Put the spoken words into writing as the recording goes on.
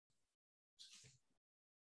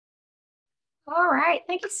All right.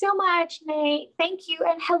 Thank you so much, Nate. Thank you.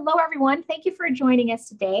 And hello, everyone. Thank you for joining us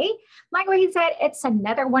today. Like what he said, it's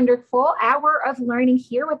another wonderful hour of learning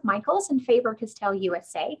here with Michaels in Faber-Castell,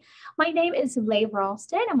 USA. My name is Leigh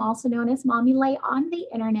Ralston. I'm also known as Mommy Leigh on the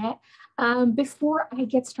internet. Before I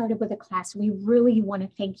get started with the class, we really want to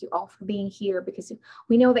thank you all for being here because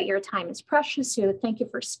we know that your time is precious. So thank you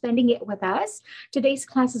for spending it with us. Today's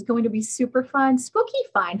class is going to be super fun, spooky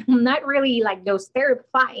fun, not really like those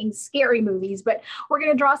terrifying, scary movies, but we're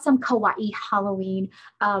going to draw some kawaii Halloween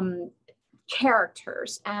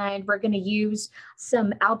characters, and we're going to use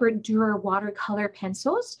some Albrecht Durer watercolor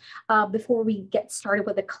pencils. Before we get started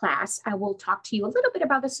with the class, I will talk to you a little bit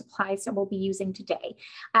about the supplies that we'll be using today.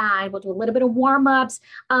 And we'll do a little bit of warm-ups.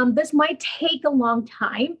 This might take a long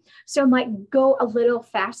time, so it might go a little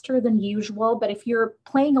faster than usual, but if you're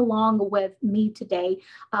playing along with me today,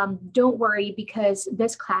 don't worry, because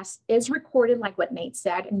this class is recorded like what Nate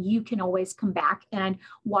said, and you can always come back and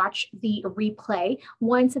watch the replay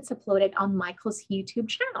once it's uploaded on Michael's YouTube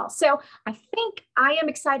channel. So I think I am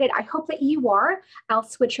excited. I hope that you are. I'll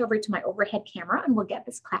switch over to my overhead camera and we'll get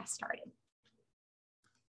this class started.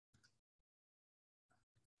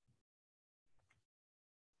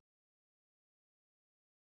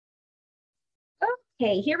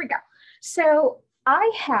 Okay, here we go. So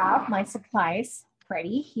I have my supplies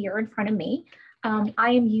ready here in front of me. I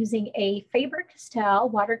am using a Faber-Castell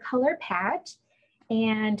watercolor pad,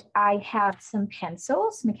 and I have some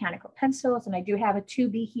pencils, mechanical pencils, and I do have a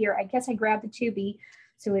 2B here. I guess I grabbed the 2B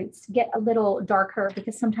so it's get a little darker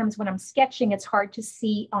because sometimes when I'm sketching, it's hard to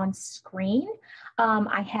see on screen.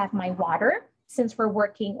 I have my water, since we're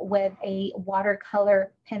working with a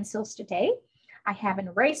watercolor pencils today. I have an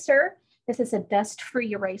eraser. This is a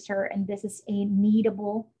dust-free eraser, and this is a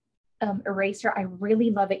kneadable eraser. I really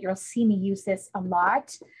love it. You'll see me use this a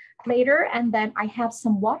lot later. And then I have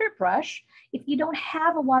some water brush. If you don't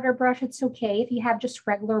have a water brush, it's okay. If you have just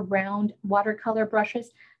regular round watercolor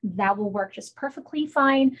brushes, that will work just perfectly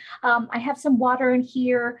fine. I have some water in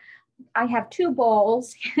here. I have two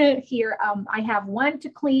bowls here. I have one to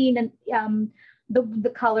clean and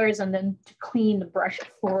the colors, and then to clean the brush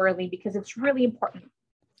thoroughly because it's really important.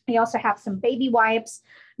 I also have some baby wipes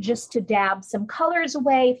just to dab some colors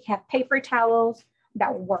away. If you have paper towels,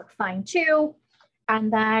 that will work fine too.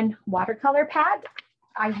 And then watercolor pad.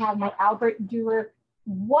 I have my Albrecht Durer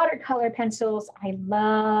watercolor pencils. I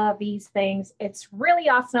love these things. It's really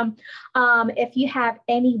awesome. If you have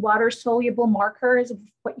any water soluble markers,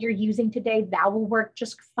 what you're using today, that will work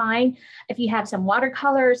just fine. If you have some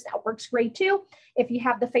watercolors, that works great too. If you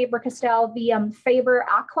have the Faber-Castell, the Faber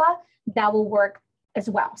Aqua, that will work as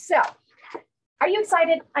well. So are you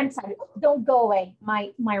excited? I'm excited. Don't go away.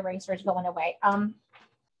 My eraser is going away.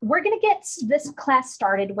 We're going to get this class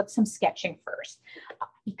started with some sketching first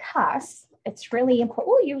because it's really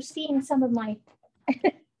important. Oh, you're seeing some of my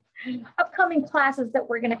upcoming classes that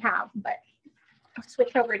we're going to have, but I'll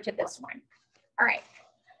switch over to this one. All right.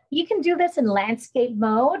 You can do this in landscape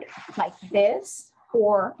mode like this,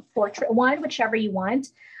 or portrait one, whichever you want.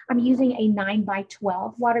 I'm using a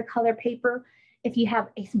 9x12 watercolor paper. If you have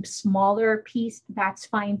a smaller piece, that's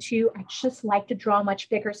fine too. I just like to draw much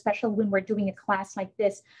bigger, especially when we're doing a class like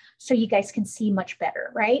this, so you guys can see much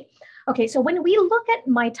better, right? Okay, so when we look at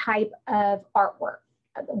my type of artwork,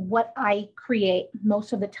 what I create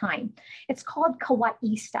most of the time, it's called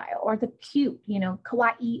kawaii style, or the cute, you know.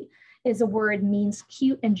 Kawaii is a word, means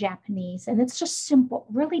cute in Japanese, and it's just simple,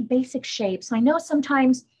 really basic shapes. I know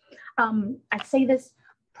sometimes I say this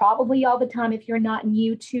probably all the time. If you're not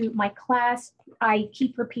new to my class, I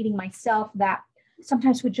keep repeating myself that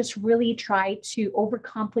sometimes we just really try to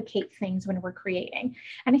overcomplicate things when we're creating.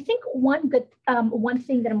 And I think one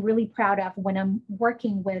thing that I'm really proud of when I'm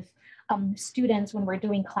working with students when we're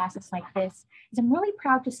doing classes like this is I'm really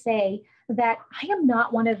proud to say that I am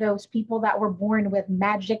not one of those people that were born with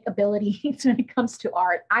magic abilities when it comes to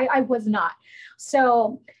art. I was not.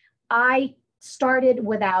 So I started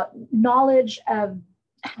without knowledge of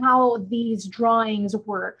how these drawings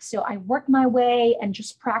work. So I worked my way and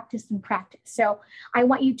just practice and practice. So I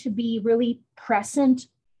want you to be really present,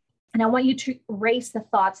 and I want you to erase the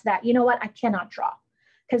thoughts that, you know what, I cannot draw.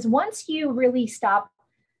 Because once you really stop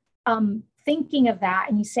thinking of that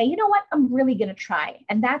and you say, you know what, I'm really going to try.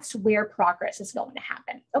 And that's where progress is going to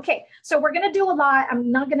happen. Okay, so we're going to do a lot.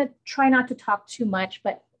 I'm not going to try not to talk too much,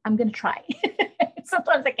 but I'm going to try.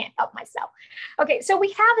 Sometimes I can't help myself. Okay, so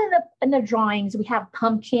we have in the drawings, we have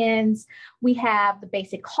pumpkins, we have the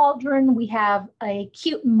basic cauldron, we have a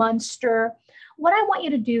cute monster. What I want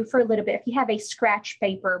you to do for a little bit, if you have a scratch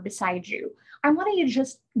paper beside you, I want you to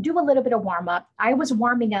just do a little bit of warm up. I was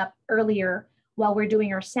warming up earlier while we're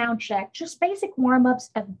doing our sound check, just basic warm-ups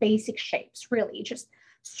of basic shapes, really, just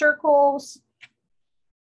circles,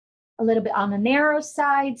 a little bit on the narrow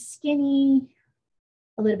side, skinny,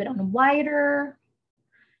 a little bit on the wider,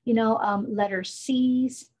 you know, letter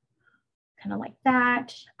C's, kind of like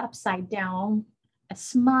that, upside down, a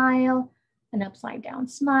smile, an upside down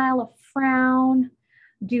smile, a frown,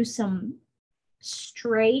 do some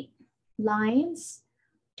straight lines,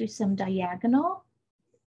 do some diagonal.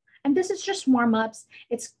 And this is just warm-ups.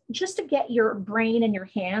 It's just to get your brain and your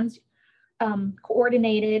hands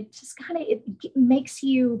coordinated. Just kind of, it makes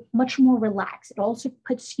you much more relaxed. It also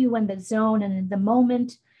puts you in the zone and in the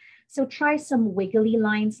moment. So try some wiggly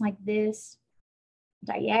lines like this,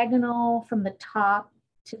 diagonal from the top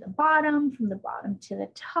to the bottom, from the bottom to the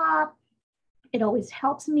top. It always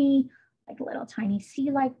helps me, like a little tiny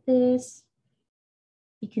C like this.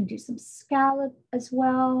 You can do some scallop as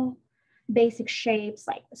well. Basic shapes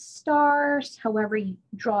like the stars, however you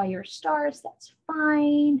draw your stars, that's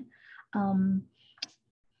fine.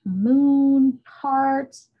 Moon,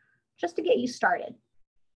 hearts, just to get you started.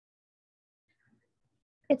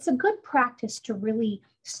 It's a good practice to really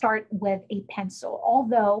start with a pencil,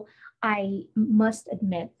 although I must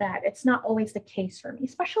admit that it's not always the case for me,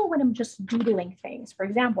 especially when I'm just doodling things. For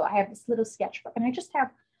example, I have this little sketchbook and I just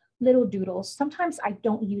have little doodles. Sometimes I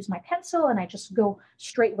don't use my pencil and I just go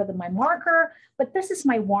straight with my marker, but this is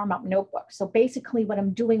my warm-up notebook. So basically what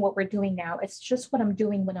I'm doing, what we're doing now, it's just what I'm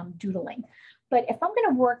doing when I'm doodling. But if I'm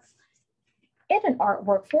gonna work in an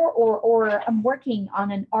artwork or I'm working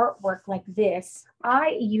on an artwork like this,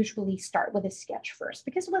 I usually start with a sketch first,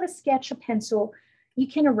 because with a sketch, a pencil, you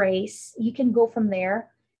can erase, you can go from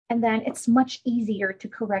there, and then it's much easier to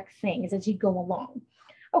correct things as you go along.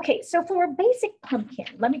 Okay, so for a basic pumpkin,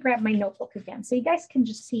 let me grab my notebook again so you guys can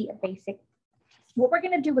just see a basic, what we're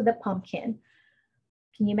gonna do with the pumpkin.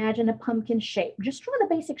 Can you imagine a pumpkin shape? Just draw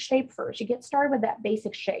the basic shape first. You get started with that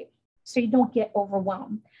basic shape so you don't get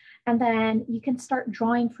overwhelmed. And then you can start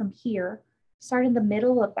drawing from here, start in the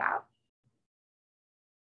middle of that,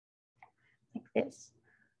 like this.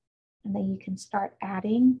 And then you can start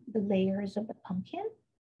adding the layers of the pumpkin.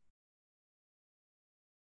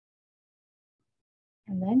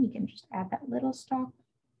 And then you can just add that little stalk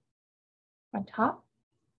on top.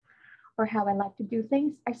 Or how I like to do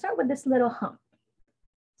things, I start with this little hump.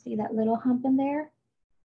 See that little hump in there?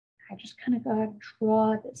 I just kind of gotta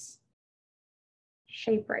draw this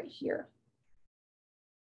shape right here.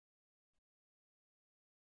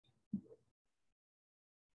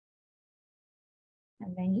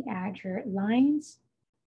 And then you add your lines.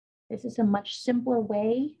 This is a much simpler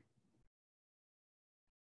way,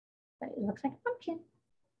 but it looks like a pumpkin.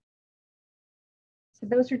 So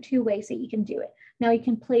those are two ways that you can do it. Now you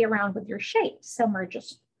can play around with your shapes. Some are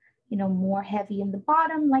just, you know, more heavy in the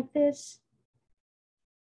bottom like this,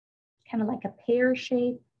 kind of like a pear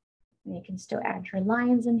shape. And you can still add your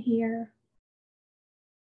lines in here,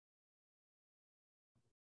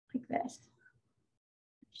 like this.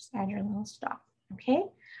 Just add your little stalk, okay?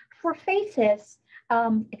 For faces,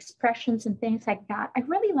 expressions and things like that, I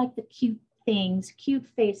really like the cute things, cute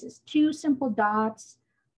faces, two simple dots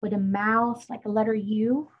with a mouth, like a letter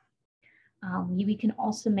U. We can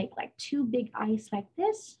also make like two big eyes like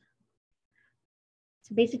this.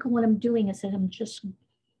 So basically what I'm doing is that I'm just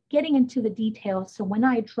getting into the details. So when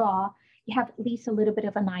I draw, you have at least a little bit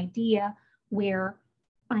of an idea where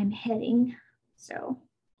I'm heading. So,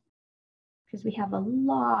 because we have a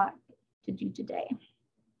lot to do today.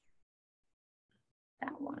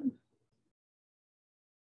 That one.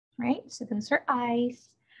 Right, so those are eyes,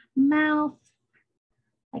 mouth,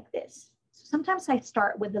 like this. So sometimes I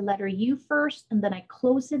start with the letter U first and then I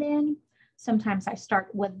close it in. Sometimes I start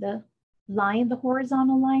with the line, the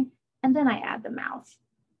horizontal line, and then I add the mouth.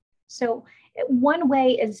 So one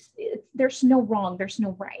way is, there's no wrong, there's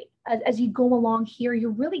no right. As you go along here,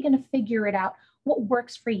 you're really gonna figure it out what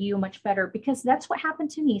works for you much better, because that's what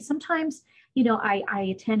happened to me. Sometimes, you know,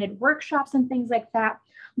 I attended workshops and things like that,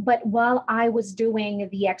 but while I was doing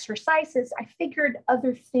the exercises, I figured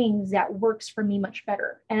other things that works for me much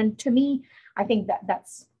better. And to me, I think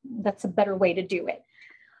that's a better way to do it.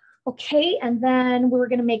 Okay, and then we're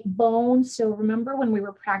gonna make bones. So remember when we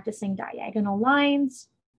were practicing diagonal lines,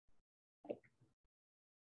 like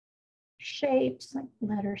shapes, like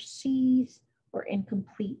letter C's, or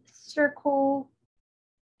incomplete circle,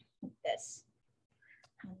 like this.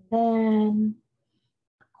 And then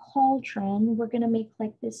cauldron, we're gonna make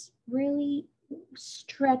like this really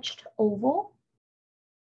stretched oval.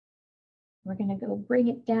 We're gonna go bring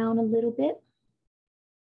it down a little bit,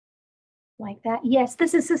 like that. Yes,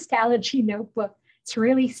 this is a Stalogy notebook. It's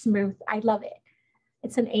really smooth. I love it.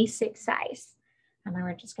 It's an A6 size. And then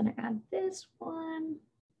we're just going to add this one.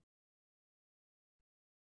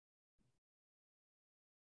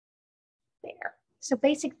 There. So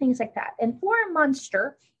basic things like that. And for a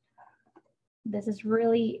monster, this is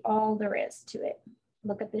really all there is to it.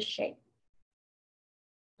 Look at this shape.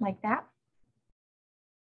 Like that.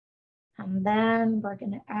 And then we're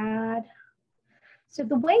going to add. So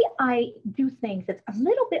the way I do things, it's a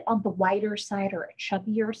little bit on the wider side or a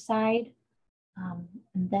chubbier side.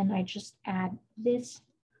 And then I just add this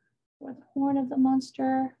for the horn of the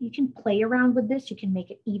monster. You can play around with this. You can make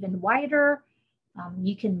it even wider.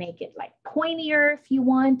 You can make it like pointier if you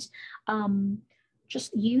want.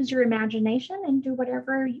 Just use your imagination and do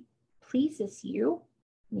whatever pleases you.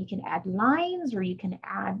 You can add lines or you can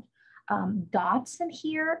add dots in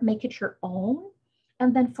here, make it your own.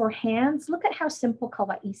 And then for hands, look at how simple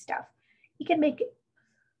kawaii stuff. You can make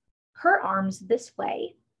her arms this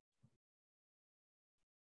way.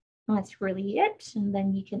 And that's really it. And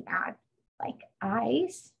then you can add like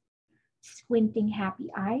eyes, squinting happy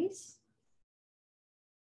eyes.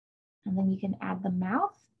 And then you can add the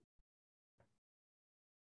mouth.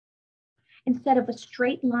 Instead of a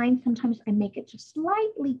straight line, sometimes I make it just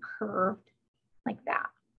slightly curved like that.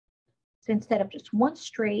 So instead of just one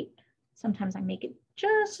straight, sometimes I make it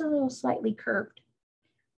just a little slightly curved.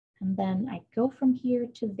 And then I go from here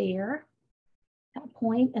to there, that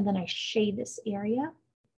point, and then I shade this area.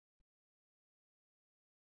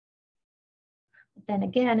 But then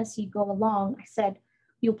again, as you go along, I said,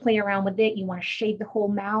 you'll play around with it. You want to shade the whole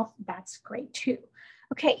mouth. That's great too.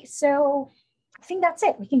 Okay, so I think that's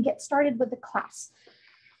it. We can get started with the class.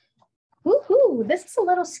 Woohoo! This is a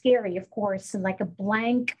little scary, of course. Like a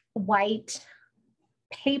blank white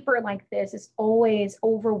paper like this is always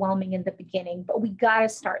overwhelming in the beginning, but we got to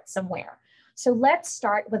start somewhere. So let's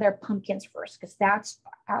start with our pumpkins first, because that's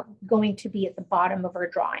going to be at the bottom of our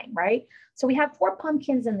drawing, right? So we have 4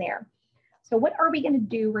 pumpkins in there. So what are we going to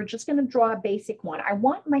do? We're just going to draw a basic one. I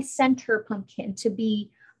want my center pumpkin to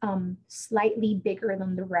be slightly bigger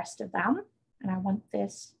than the rest of them. And I want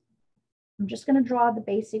this. I'm just going to draw the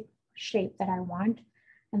basic shape that I want.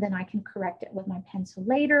 And then I can correct it with my pencil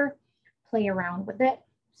later, play around with it.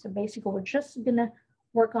 So basically, we're just going to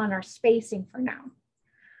work on our spacing for now.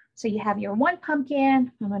 So you have your 1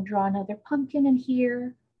 pumpkin. I'm going to draw another pumpkin in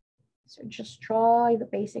here. So just draw the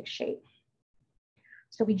basic shape.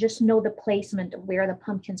 So we just know the placement of where the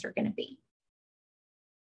pumpkins are going to be.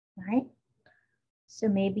 All right. So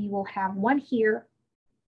maybe we'll have one here.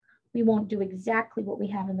 We won't do exactly what we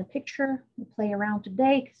have in the picture. We'll play around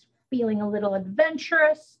today because we're feeling a little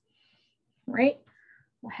adventurous, right?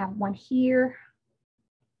 We'll have one here.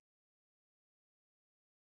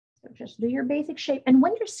 So just do your basic shape. And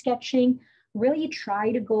when you're sketching, really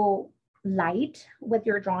try to go light with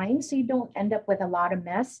your drawing so you don't end up with a lot of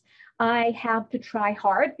mess. I have to try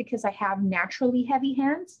hard because I have naturally heavy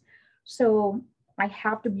hands. So I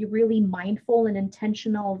have to be really mindful and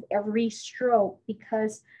intentional of every stroke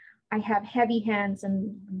because I have heavy hands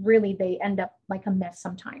and really they end up like a mess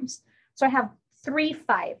sometimes. So I have 3,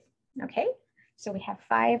 5, okay? So we have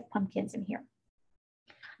 5 pumpkins in here.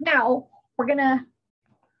 Now we're gonna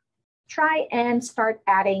try and start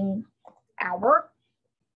adding our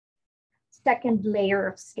second layer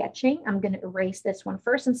of sketching. I'm gonna erase this one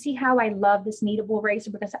first and see how I love this kneadable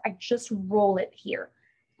eraser because I just roll it here.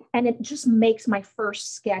 And it just makes my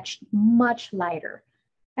first sketch much lighter.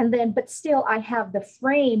 And then, but still I have the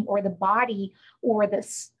frame or the body or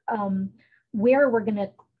this, where we're gonna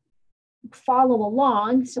follow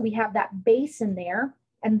along. So we have that base in there.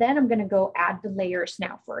 And then I'm gonna go add the layers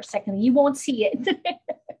now for a second. You won't see it.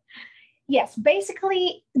 Yes,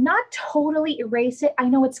 basically not totally erase it. I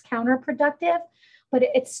know it's counterproductive, but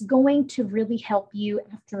it's going to really help you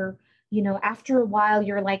after, you know, after a while,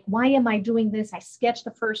 you're like, why am I doing this? I sketch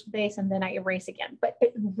the first base and then I erase again, but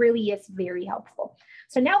it really is very helpful.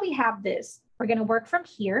 So now we have this. We're going to work from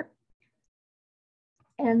here.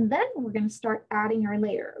 And then we're going to start adding our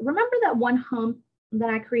layer. Remember that one hump that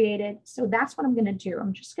I created? So that's what I'm going to do.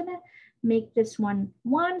 I'm just going to make this one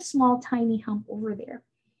small, tiny hump over there.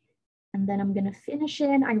 And then I'm going to finish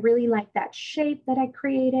in. I really like that shape that I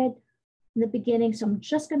created in the beginning. So I'm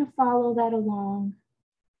just going to follow that along.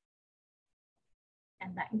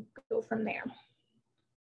 And then go from there.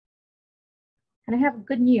 And I have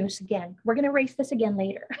good news again. We're going to erase this again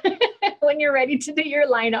later when you're ready to do your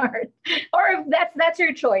line art. Or if that's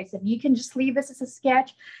your choice. If you can just leave this as a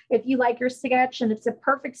sketch. If you like your sketch and it's a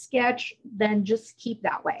perfect sketch, then just keep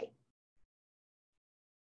that way.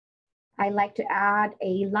 I like to add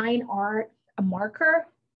a line art, a marker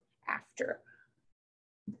after.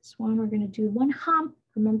 This one, we're going to do one hump.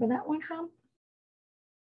 Remember that one hump?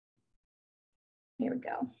 There we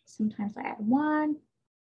go. Sometimes I add one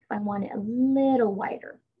if I want it a little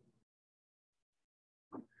wider.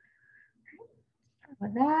 Start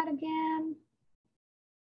with that again.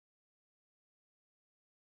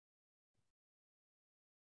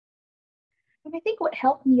 And I think what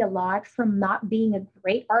helped me a lot from not being a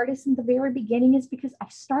great artist in the very beginning is because I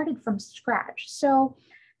started from scratch. So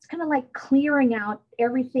it's kind of like clearing out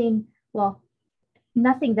everything, well,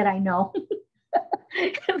 nothing that I know,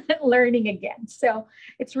 and then learning again. So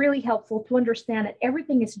it's really helpful to understand that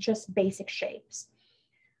everything is just basic shapes.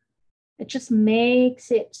 It just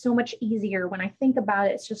makes it so much easier. When I think about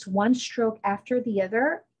it, it's just one stroke after the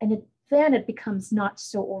other, and then it becomes not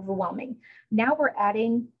so overwhelming. Now we're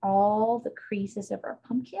adding all the creases of our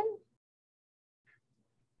pumpkin.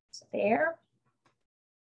 So there.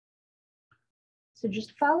 So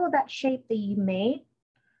just follow that shape that you made.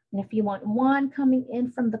 And if you want one coming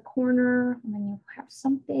in from the corner, and then you have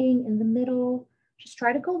something in the middle, just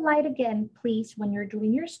try to go light again, please, when you're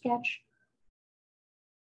doing your sketch.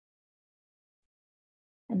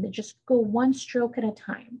 And then just go one stroke at a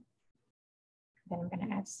time. Then I'm going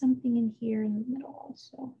to add something in here in the middle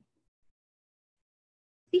also.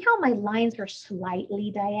 See how my lines are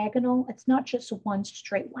slightly diagonal? It's not just one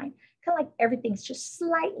straight line. Kind of like everything's just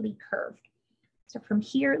slightly curved. So from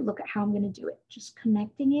here, look at how I'm going to do it. Just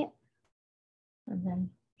connecting it. And then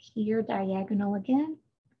here, diagonal again.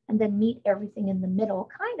 And then meet everything in the middle,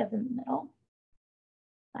 kind of in the middle.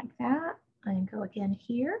 Like that. And go again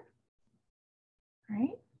here.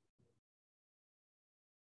 Right?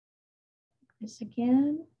 This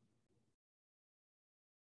again.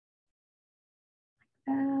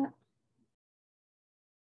 Like that.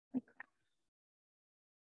 Like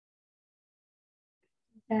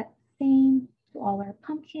that. That same to all our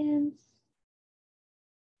pumpkins.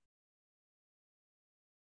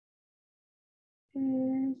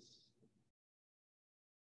 Is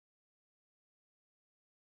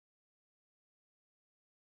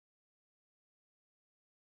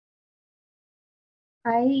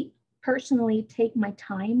I personally take my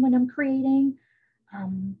time when I'm creating.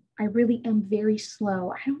 I really am very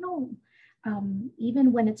slow. I don't know,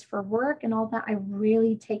 even when it's for work and all that, I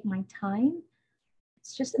really take my time.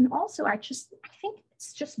 It's just, and also I think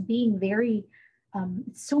it's just being very,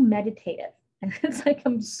 it's so meditative. And it's like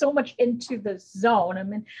I'm so much into the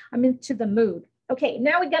zone. I'm into the mood. Okay,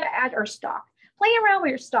 now we got to add our stock. Play around with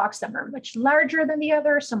your stock. Some are much larger than the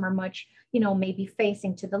other. Some are much, maybe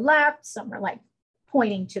facing to the left. Some are like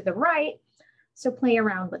pointing to the right. So play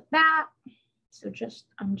around with that. So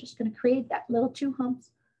I'm just going to create that little two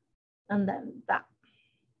humps and then that.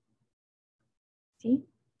 See?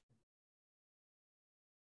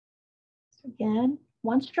 So again,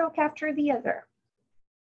 one stroke after the other.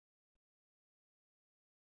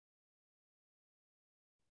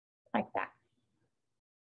 Like that.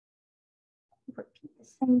 Repeat the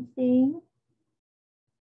same thing.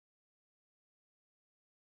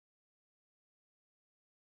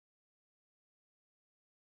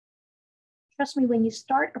 Trust me, when you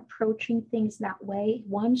start approaching things that way,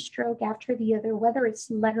 one stroke after the other, whether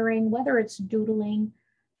it's lettering, whether it's doodling,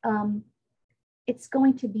 it's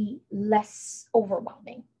going to be less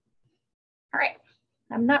overwhelming. All right,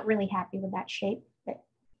 I'm not really happy with that shape, but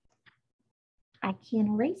I can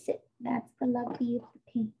erase it. That's the lovely of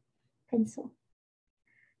the pencil.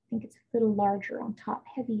 I think it's a little larger on top,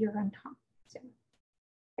 heavier on top. So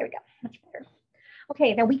there we go, much better.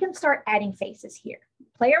 Okay, now we can start adding faces here.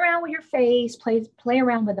 Play around with your face, play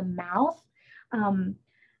around with the mouth.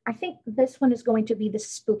 I think this one is going to be the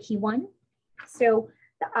spooky one. So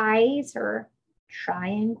the eyes are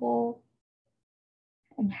triangle,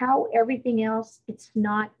 and how everything else, it's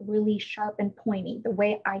not really sharp and pointy the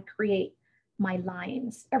way I create my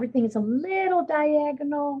lines. Everything is a little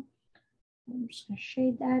diagonal. I'm just going to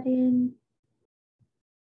shade that in.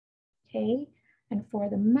 Okay, and for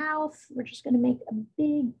the mouth, we're just going to make a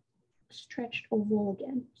big stretched oval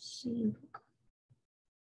again. See,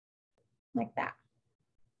 like that.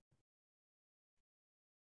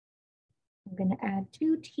 I'm going to add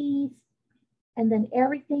two teeth, and then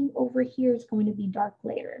everything over here is going to be dark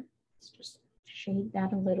later. Let's just shade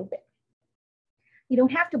that a little bit. You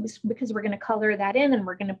don't have to, because we're going to color that in and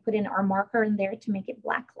we're going to put in our marker in there to make it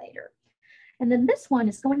black later. And then this one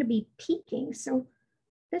is going to be peaking. So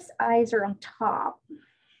this eyes are on top.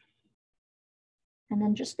 And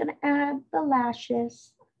then just going to add the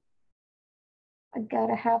lashes. I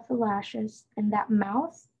gotta have the lashes and that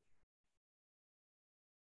mouth.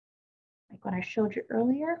 Like what I showed you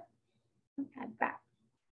earlier. Add that.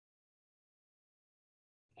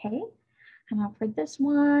 Okay, and now for this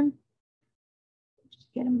one, just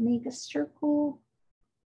gonna make a circle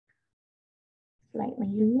slightly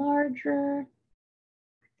larger,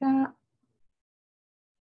 like that.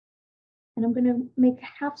 And I'm going to make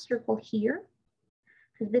a half circle here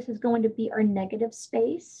because this is going to be our negative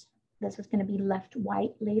space. This is going to be left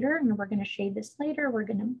white later, and we're going to shade this later. We're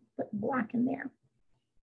going to put black in there.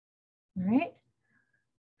 All right.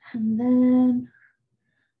 And then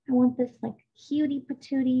I want this like cutie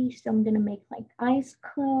patootie, so I'm going to make like eyes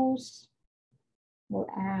closed. We'll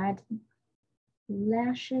add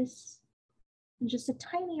lashes and just a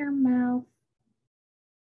tinier mouth.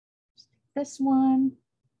 This one.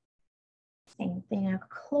 Same thing, I'll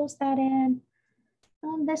close that in.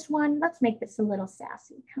 And this one, let's make this a little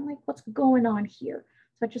sassy, kind of like what's going on here.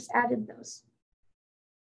 So I just added those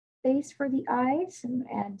face for the eyes and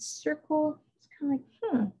add circle. It's kind of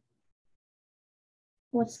like,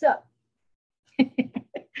 what's up?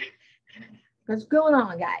 What's going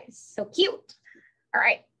on, guys? So cute. All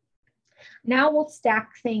right, now we'll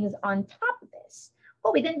stack things on top of this.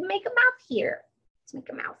 Oh, we didn't make a mouth here. Let's make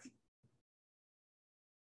a mouth.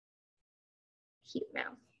 Cute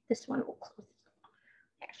mouth. This one will close.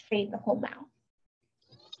 Shade the whole mouth.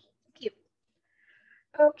 Cute.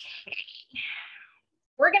 Okay.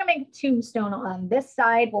 We're going to make a tombstone on this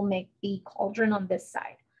side. We'll make the cauldron on this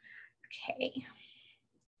side. Okay.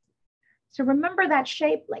 So remember that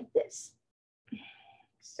shape like this.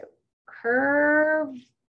 So curve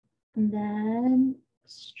and then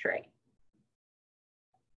straight.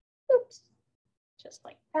 Oops. Just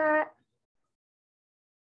like that.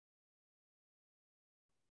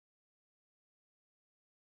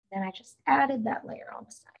 Then I just added that layer on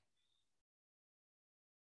the side.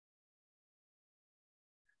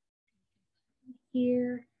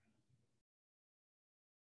 Here.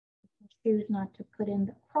 Choose not to put in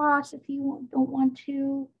the cross if you don't want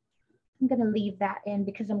to. I'm going to leave that in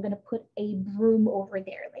because I'm going to put a broom over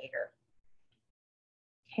there later.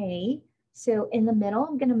 Okay, so in the middle,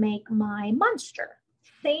 I'm going to make my monster.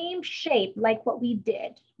 Same shape like what we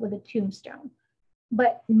did with a tombstone,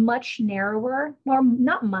 but much narrower, or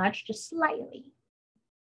not much, just slightly.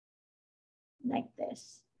 Like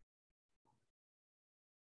this.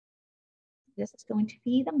 This is going to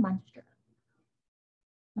be the monster.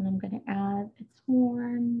 And I'm going to add its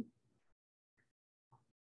horn.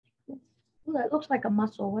 Ooh, that looks like a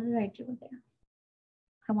muscle. What did I do with there?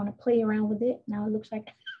 I want to play around with it. Now it looks like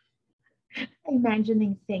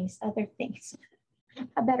imagining things, other things.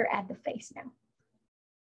 I better add the face now.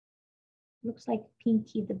 Looks like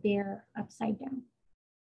Pinky the bear upside down.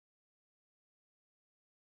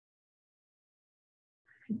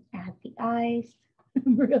 Add the eyes.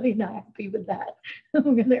 I'm really not happy with that.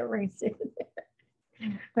 I'm going to erase it.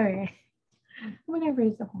 All right. I'm going to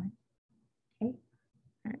erase the horn. Okay.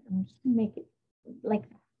 All right. I'm just going to make it like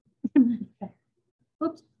that.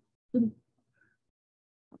 Oops.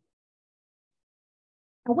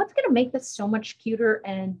 Now, what's going to make this so much cuter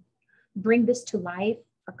and bring this to life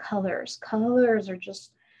are colors. Colors are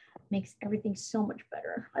just makes everything so much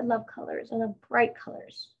better. I love colors. I love bright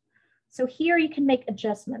colors. So here you can make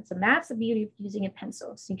adjustments, and that's the beauty of using a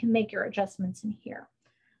pencil. So you can make your adjustments in here.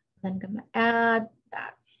 Then I'm going to add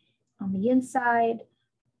that on the inside,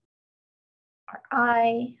 our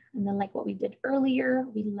eye, and then like what we did earlier,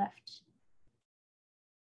 we left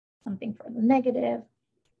something for the negative.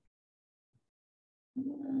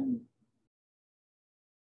 And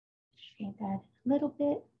shade that a little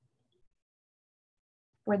bit.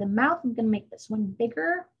 For the mouth, I'm going to make this one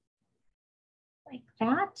bigger, like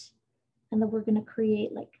that. And then we're going to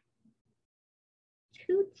create like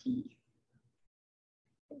 2 teeth.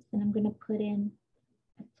 And I'm going to put in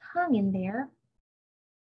a tongue in there.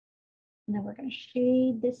 And then we're going to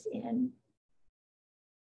shade this in.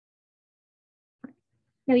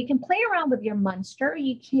 Now you can play around with your monster.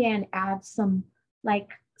 You can add some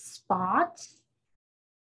like spots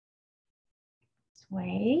this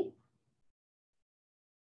way.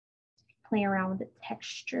 Play around with the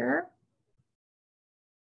texture.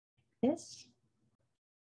 This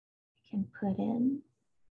you can put in.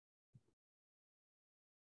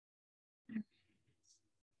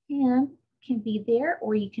 And can be there,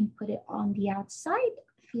 or you can put it on the outside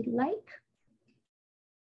if you'd like.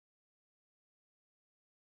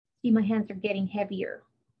 See, my hands are getting heavier.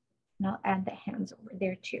 And I'll add the hands over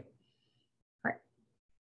there too. All right.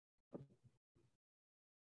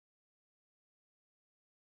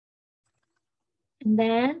 And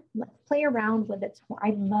then let's play around with it.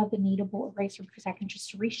 I love the kneadable eraser because I can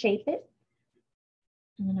just reshape it.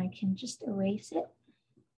 And then I can just erase it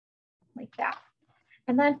like that.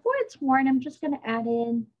 And then for its horn, I'm just going to add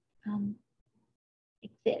in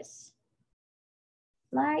like this.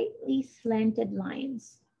 Slightly slanted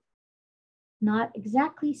lines. Not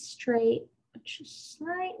exactly straight, just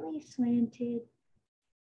slightly slanted.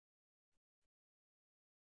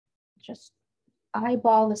 Just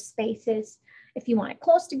eyeball the spaces. If you want it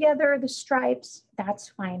close together, the stripes, that's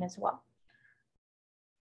fine as well.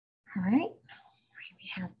 All right,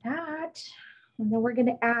 we have that. And then we're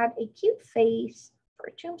gonna add a cute face for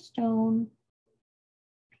a tombstone,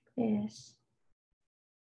 like this.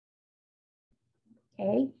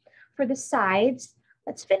 Okay, for the sides,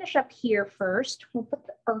 let's finish up here first. We'll put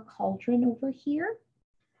our cauldron over here.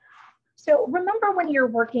 So remember when you're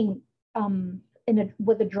working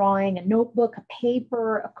with a drawing, a notebook, a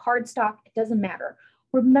paper, a cardstock, it doesn't matter.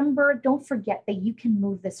 Remember, don't forget that you can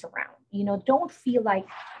move this around. You know, don't feel like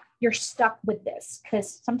you're stuck with this,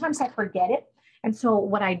 because sometimes I forget it. And so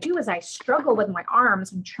what I do is I struggle with my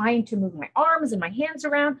arms. I'm trying to move my arms and my hands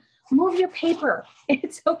around. Move your paper.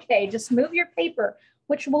 It's okay. Just move your paper,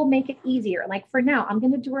 which will make it easier. Like for now, I'm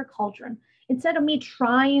going to do a cauldron. Instead of me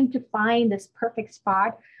trying to find this perfect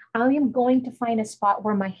spot, I am going to find a spot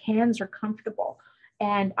where my hands are comfortable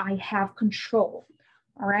and I have control.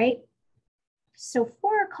 All right. So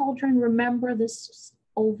for a cauldron, remember this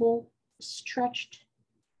oval stretched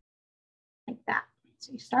like that.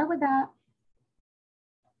 So you start with that.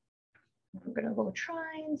 We're going to go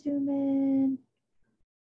try and zoom in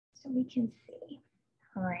so we can see.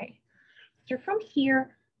 All right. So from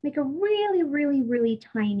here, make a really, really, really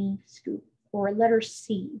tiny scoop, or letter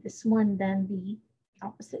C, this one, then the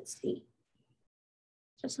opposite C,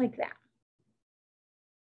 just like that.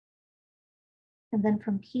 And then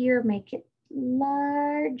from here, make it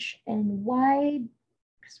large and wide,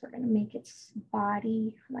 because we're going to make its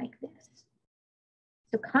body like this.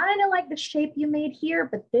 So kind of like the shape you made here,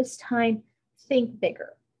 but this time think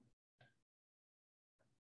bigger.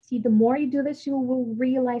 See, the more you do this, you will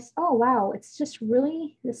realize, oh, wow, it's just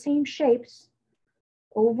really the same shapes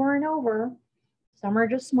over and over. Some are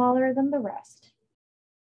just smaller than the rest.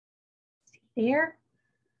 See there?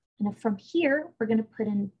 And from here, we're going to put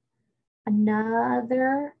in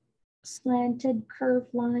another slanted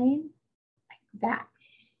curved line like that,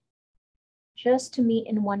 just to meet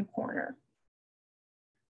in one corner.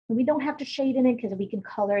 And we don't have to shade in it because we can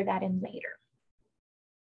color that in later.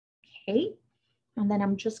 Okay, and then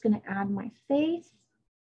I'm just going to add my face,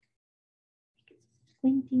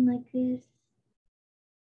 squinting like this.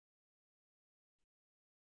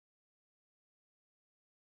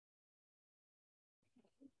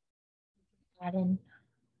 Add in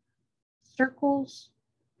circles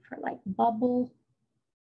for like bubble,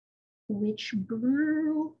 witch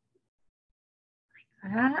brew,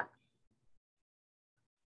 like that.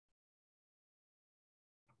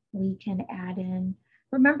 We can add in,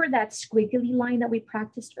 remember that squiggly line that we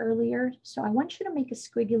practiced earlier? So I want you to make a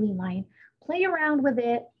squiggly line, play around with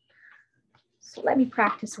it. So let me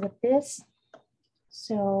practice with this.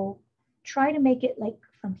 So try to make it like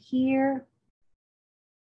from here,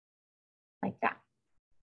 like that.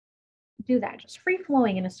 Do that, just free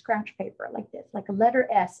flowing in a scratch paper like this, like a letter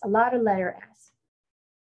S, a lot of letter S.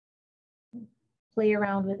 Play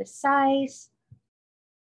around with the size.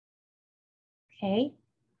 Okay,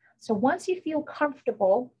 so once you feel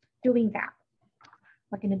comfortable doing that,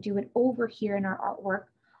 we're going to do it over here in our artwork.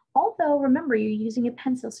 Although remember, you're using a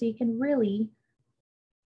pencil, so you can really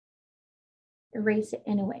erase it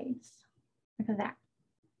anyways. Look at that.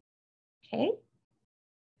 Okay.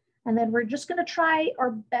 And then we're just going to try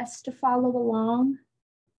our best to follow along.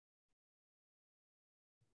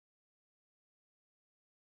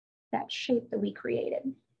 That shape that we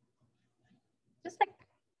created. Just like that.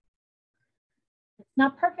 It's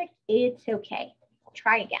not perfect, it's okay. We'll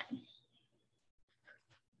try again.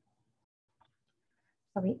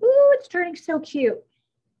 Ooh, it's turning so cute.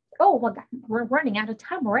 Oh, well, God, we're running out of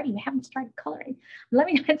time already. We haven't started coloring. Let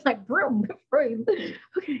me get my broom. Okay,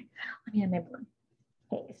 let me have my broom.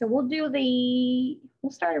 Okay, so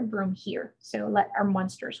we'll start a broom here. So let our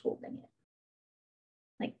monsters holding it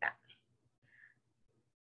like that.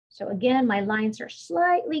 So again, my lines are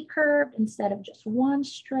slightly curved instead of just one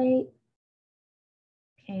straight.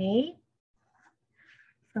 Okay,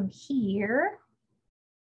 from here,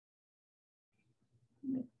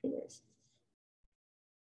 like this.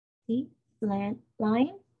 See, slant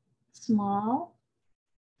line, small,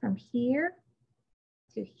 from here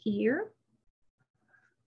to here.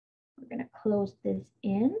 We're going to close this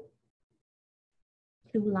in.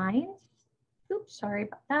 2 lines. Oops, sorry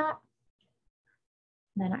about that.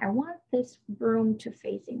 Then I want this broom to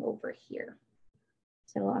facing over here.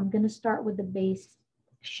 So I'm going to start with the base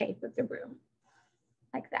shape of the broom,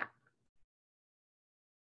 like that.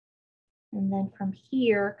 And then from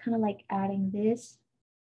here, kind of like adding this,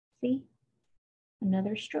 see,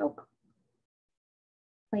 another stroke.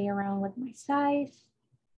 play around with my size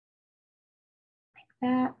like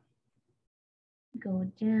that. Go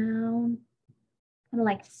down, kind of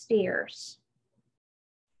like stairs.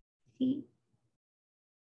 See?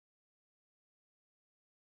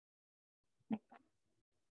 Like that.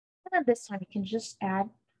 And then this time you can just add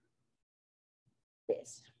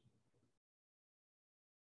this.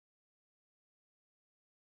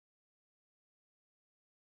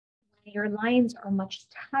 When your lines are much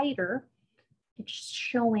tighter, it's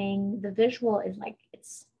showing the visual is like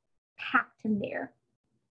it's packed in there.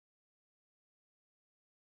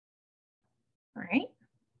 All right.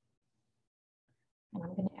 And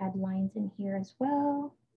I'm going to add lines in here as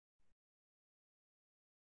well.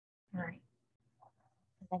 All right.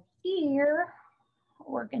 And then here,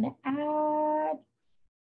 we're going to add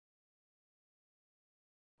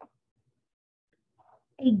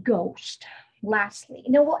a ghost. Lastly,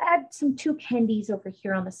 now we'll add some two candies over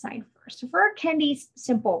here on the side first. So for our candies,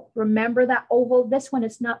 simple. Remember that oval. This one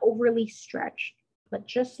is not overly stretched, but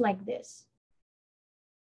just like this.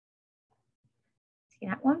 See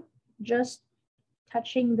that one? Just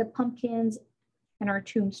touching the pumpkins and our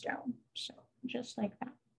tombstone. So just like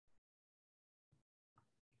that.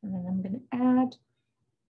 And then I'm going to add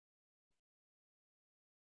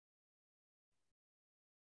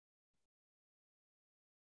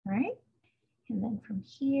right? And then from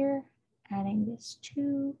here, adding this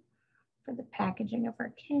too for the packaging of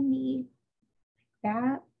our candy, like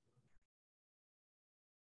that.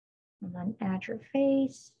 And then add your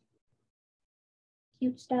face,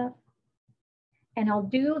 cute stuff. And I'll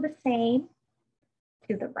do the same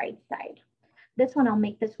to the right side. This one, I'll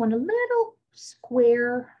make this one a little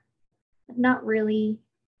square, but not really,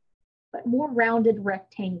 but more rounded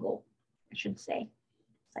rectangle, I should say.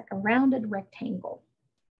 It's like a rounded rectangle.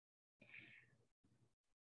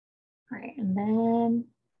 All right, and then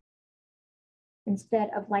instead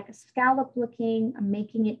of like a scallop looking, I'm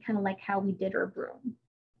making it kind of like how we did our broom.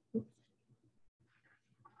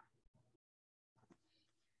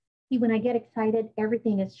 See, when I get excited,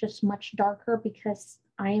 everything is just much darker because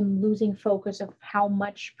I am losing focus of how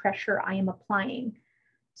much pressure I am applying.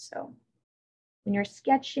 So when you're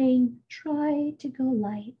sketching, try to go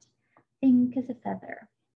light, think as a feather.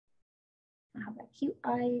 I have that cute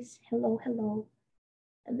eyes, hello, hello,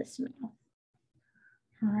 and this mouth.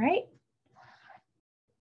 All right.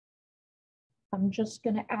 I'm just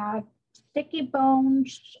gonna add sticky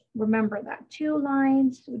bones. Remember that 2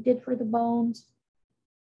 lines we did for the bones.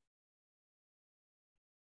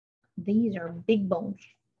 These are big bones.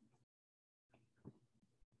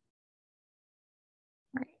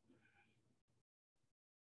 All right.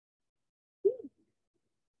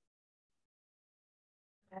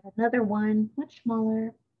 Add another one, much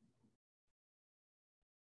smaller.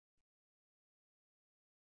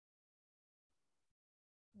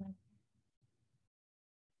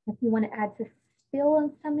 If you want to add to spill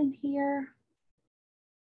on some in here,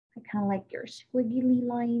 I kind of like your squiggly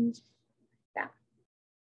lines. That.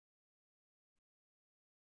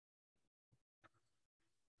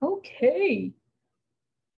 Okay.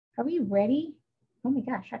 Are we ready? Oh my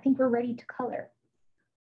gosh, I think we're ready to color.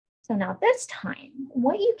 So now this time,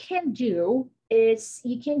 what you can do is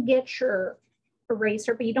you can get your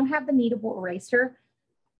eraser, but you don't have the kneadable eraser,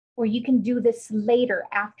 or you can do this later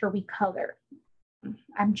after we color.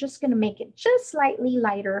 I'm just gonna make it just slightly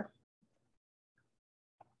lighter,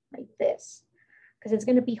 like this, because it's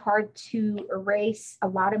gonna be hard to erase a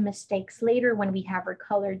lot of mistakes later when we have our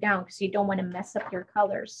color down, because you don't wanna mess up your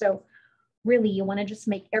colors. So really, you wanna just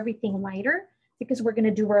make everything lighter, because we're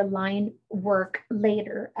gonna do our line work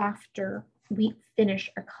later after we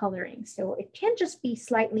finish our coloring. So it can just be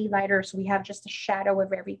slightly lighter so we have just a shadow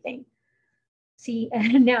of everything. See,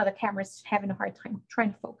 and now the camera's having a hard time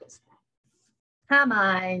trying to focus. Come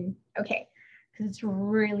on, okay, because it's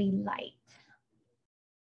really light.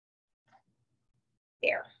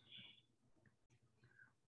 There.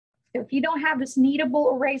 So if you don't have this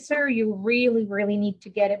kneadable eraser, you really, really need to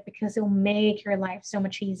get it, because it'll make your life so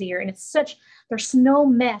much easier. And it's such, there's no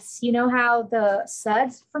mess. You know how the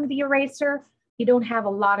suds from the eraser, you don't have a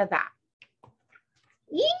lot of that.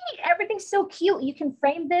 Eee, everything's so cute. You can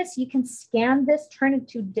frame this, you can scan this, turn it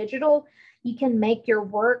to digital. You can make your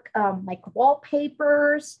work like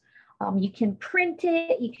wallpapers. You can print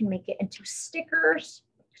it, you can make it into stickers.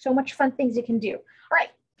 So much fun things you can do. All right.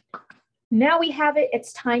 Now we have it,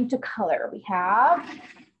 it's time to color. We have,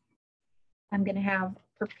 I'm gonna have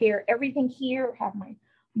prepare everything here, have my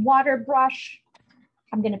water brush.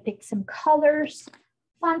 I'm gonna pick some colors,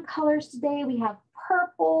 fun colors today. We have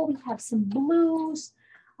purple, we have some blues.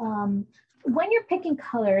 when you're picking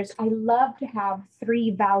colors, I love to have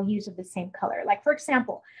 3 values of the same color. Like for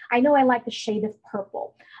example, I know I like the shade of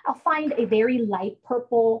purple. I'll find a very light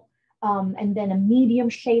purple and then a medium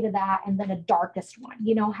shade of that and then a darkest one.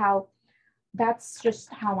 You know how that's just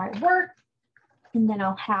how I work. And then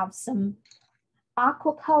I'll have some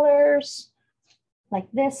aqua colors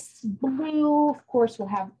like this blue. Of course, we'll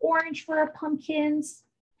have orange for our pumpkins.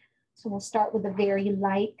 So we'll start with a very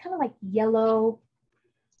light, kind of like yellow.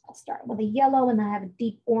 I'll start with a yellow and then I have a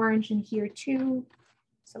deep orange in here too.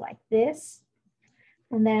 So like this.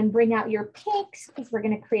 And then bring out your pinks because we're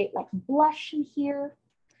going to create like blush in here.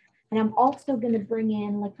 And I'm also going to bring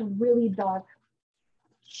in like a really dark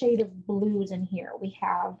shade of blues in here. We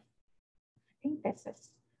have, I think this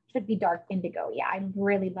should be dark indigo. Yeah, I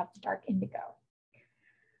really love the dark indigo.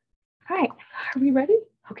 All right, are we ready?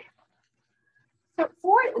 Okay. So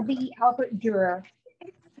for the Albrecht Durer,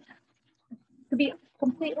 to be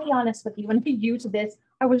completely honest with you, when I used this,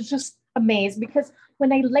 I was just amazed because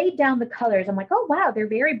when I laid down the colors, I'm like, oh, wow, they're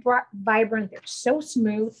very bright, vibrant. They're so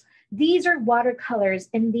smooth. These are watercolors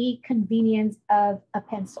in the convenience of a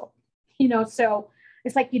pencil, you know, so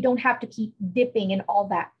it's like you don't have to keep dipping and all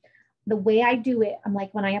that. The way I do it, I'm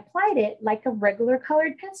like, when I applied it like a regular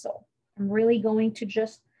colored pencil, I'm really going to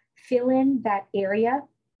just fill in that area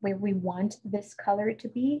where we want this color to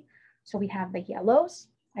be. So we have the yellows.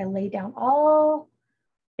 I lay down all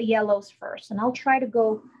the yellows first, and I'll try to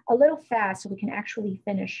go a little fast so we can actually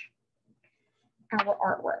finish our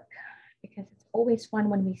artwork because it's always fun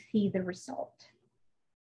when we see the result.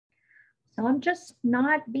 So I'm just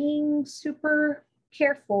not being super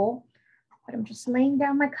careful, but I'm just laying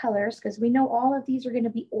down my colors because we know all of these are going to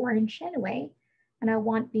be orange anyway, and I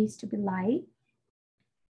want these to be light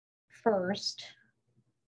first.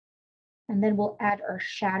 And then we'll add our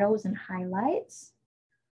shadows and highlights.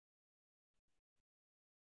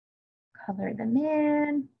 Color them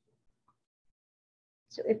in.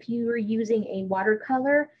 So if you are using a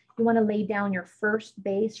watercolor, you want to lay down your first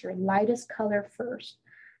base, your lightest color first.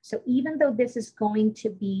 So even though this is going to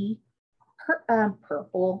be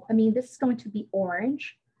purple, I mean, this is going to be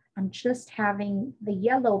orange, I'm just having the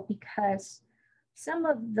yellow because some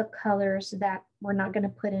of the colors that we're not going to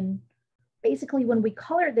put in, basically when we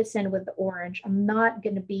color this in with the orange, I'm not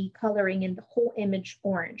going to be coloring in the whole image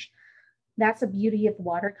orange. That's the beauty of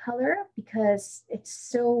watercolor because it's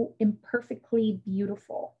so imperfectly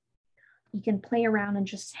beautiful. You can play around and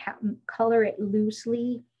just color it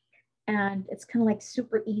loosely, and it's kind of like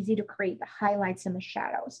super easy to create the highlights and the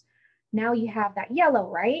shadows. Now you have that yellow,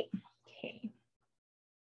 right? Okay.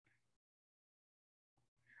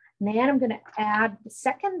 And then I'm going to add the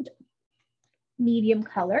second medium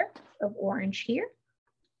color of orange here.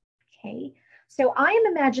 Okay. So I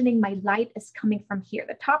am imagining my light is coming from here,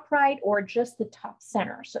 the top right or just the top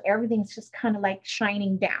center. So everything's just kind of like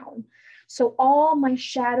shining down. So all my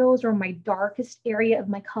shadows or my darkest area of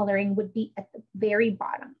my coloring would be at the very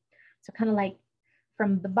bottom. So kind of like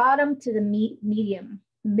from the bottom to the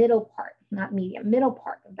middle part, not medium, middle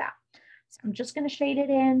part of that. So I'm just going to shade it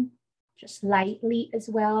in just lightly as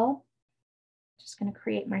well. Just going to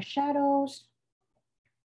create my shadows.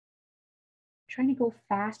 I'm trying to go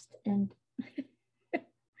fast and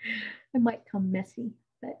it might come messy,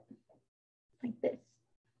 but like this.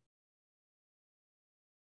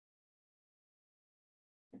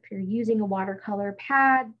 If you're using a watercolor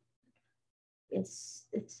pad, it's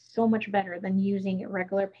so much better than using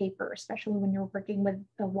regular paper, especially when you're working with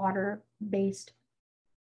a water-based,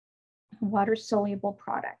 water-soluble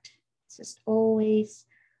product. It's just always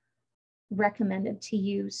recommended to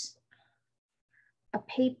use a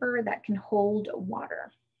paper that can hold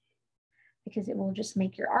water, because it will just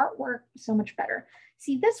make your artwork so much better.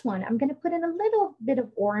 See this one, I'm gonna put in a little bit of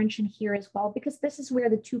orange in here as well, because this is where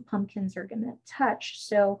the 2 pumpkins are gonna touch.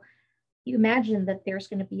 So you imagine that there's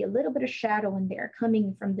gonna be a little bit of shadow in there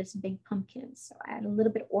coming from this big pumpkin. So add a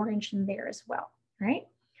little bit of orange in there as well, right?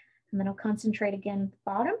 And then I'll concentrate again at the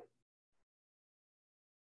bottom.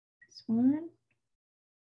 This one,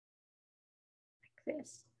 like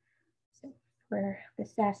this. So for the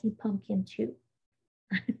sassy pumpkin too.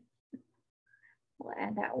 We'll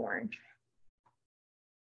add that orange.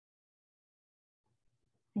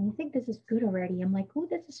 And you think this is good already. I'm like, oh,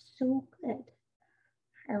 this is so good.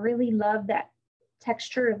 I really love that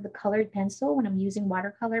texture of the colored pencil when I'm using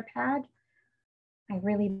watercolor pad. I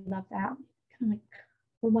really love that. Kind of like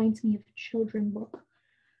reminds me of a children's book.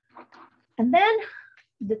 And then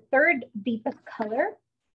the third deepest color.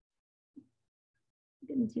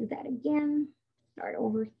 I'm gonna do that again. Start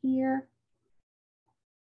over here.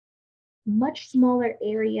 Much smaller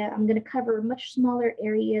area. I'm going to cover a much smaller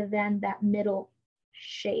area than that middle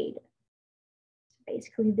shade.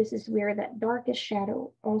 Basically, this is where that darkest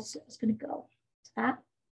shadow also is going to go. So that.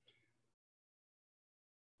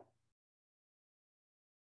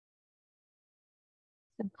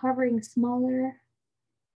 So covering smaller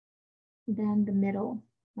than the middle,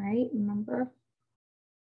 right? Remember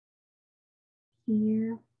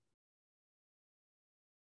here.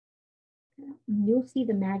 You'll see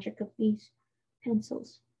the magic of these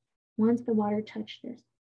pencils once the water touches this.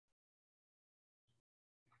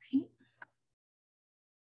 Right?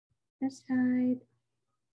 This side.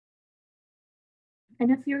 And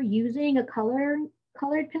if you're using a colored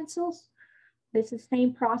pencils, this is the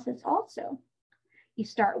same process also. You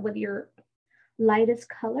start with your lightest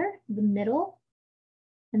color, the middle,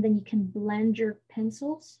 and then you can blend your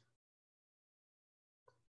pencils.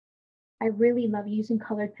 I really love using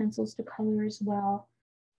colored pencils to color as well.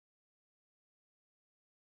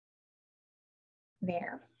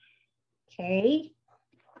 There. Okay.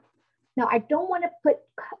 Now I don't want to put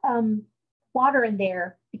water in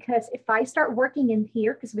there because if I start working in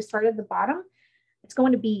here, because we started at the bottom, it's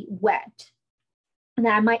going to be wet. And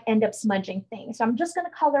then I might end up smudging things. So I'm just going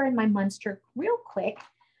to color in my Munster real quick.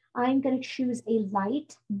 I'm going to choose a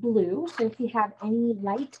light blue. So if you have any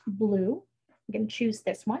light blue, I'm going to choose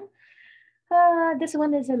this one. This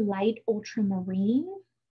one is a light ultramarine.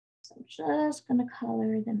 So I'm just going to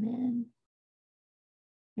color them in.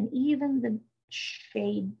 And even the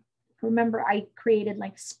shade, remember I created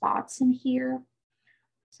like spots in here.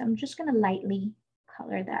 So I'm just going to lightly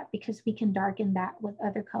color that because we can darken that with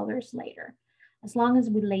other colors later, as long as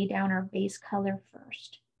we lay down our base color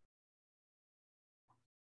first.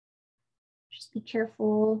 Just be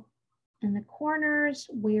careful in the corners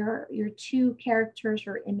where your two characters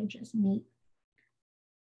or images meet.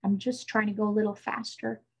 I'm just trying to go a little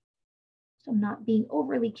faster. So I'm not being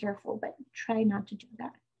overly careful, but try not to do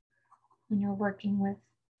that when you're working with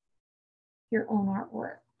your own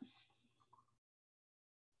artwork.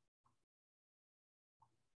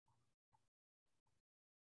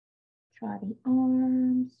 Draw the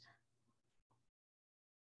arms.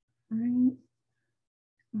 All right.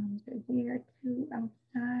 Arms are there too,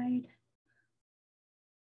 outside.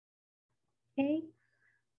 Okay.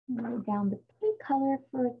 Lay down the pink color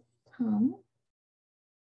for its tongue.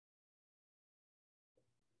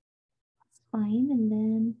 It's fine. And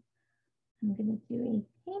then I'm going to do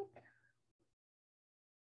a pink.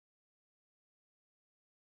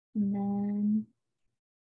 And then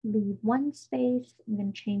leave one space. I'm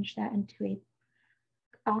going to change that into a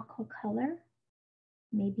aqua color,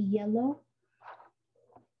 maybe yellow.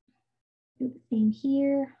 Do the same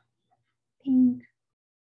here, pink.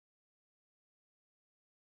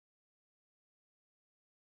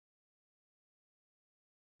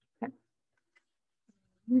 Okay.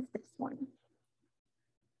 Use this one.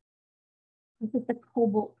 This is the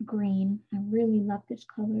cobalt green. I really love this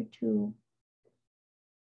color too.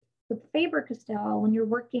 With Faber-Castell, when you're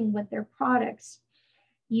working with their products,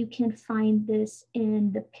 you can find this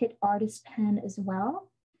in the Pitt Artist Pen as well.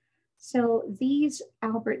 So these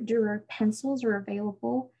Albrecht Durer pencils are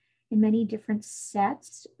available in many different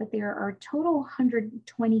sets, but there are a total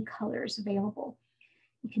 120 colors available.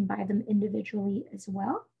 You can buy them individually as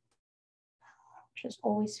well, which is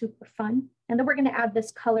always super fun. And then we're going to add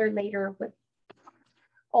this color later with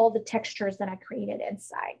all the textures that I created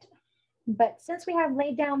inside. But since we have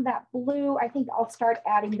laid down that blue, I think I'll start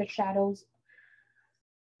adding the shadows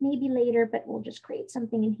maybe later, but we'll just create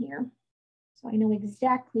something in here. So I know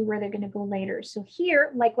exactly where they're going to go later. So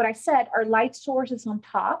here, like what I said, our light source is on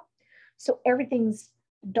top. So everything's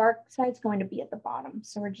dark side's going to be at the bottom.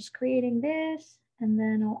 So we're just creating this, and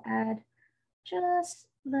then I'll add just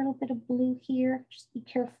a little bit of blue here. Just be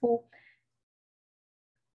careful.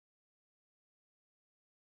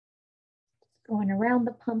 Just going around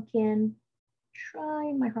the pumpkin,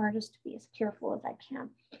 trying my hardest to be as careful as I can.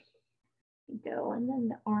 Go, and then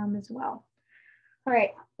the arm as well. All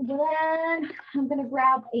right, then I'm going to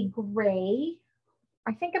grab a gray.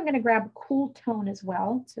 I think I'm going to grab a cool tone as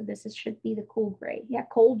well. So this should be the cool gray. Yeah,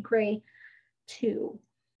 cold gray 2.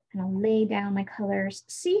 And I'll lay down my colors.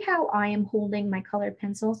 See how I am holding my colored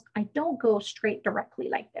pencils? I don't go straight directly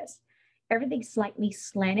like this. Everything's slightly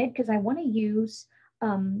slanted because I want to use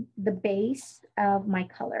the base of my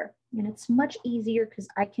color. And it's much easier because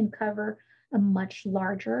I can cover a much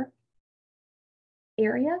larger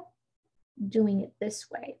area doing it this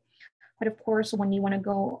way. But of course, when you want to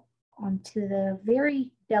go onto the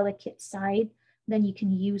very delicate side, then you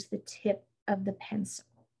can use the tip of the pencil.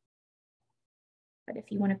 But if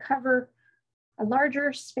you want to cover a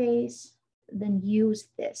larger space, then use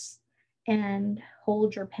this and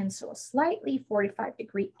hold your pencil slightly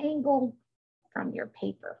 45-degree angle from your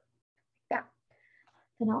paper. Like that.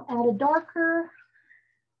 Then I'll add a darker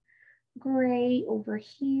gray over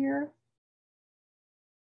here.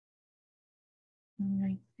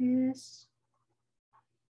 Like this.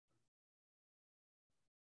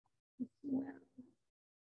 Well,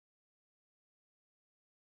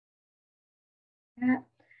 that.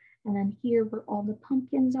 And then here where all the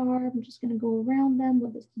pumpkins are, I'm just going to go around them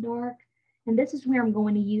with this dark. And this is where I'm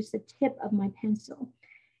going to use the tip of my pencil.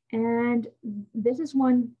 And this is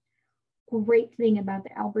one great thing about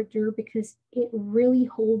the Albrecht Durer because it really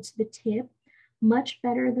holds the tip much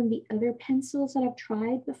better than the other pencils that I've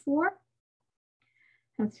tried before.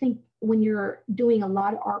 I think when you're doing a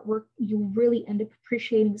lot of artwork, you really end up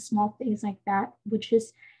appreciating small things like that, which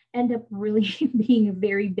just end up really being a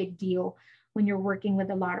very big deal when you're working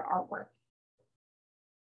with a lot of artwork.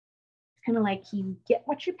 It's kind of like you get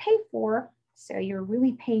what you pay for, so you're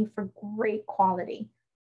really paying for great quality,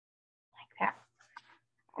 like that.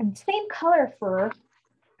 And same color for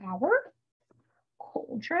our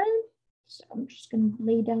cauldron. So I'm just going to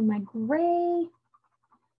lay down my gray.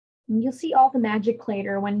 And you'll see all the magic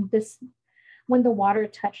later when the water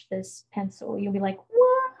touched this pencil. You'll be like,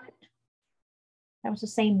 what? That was the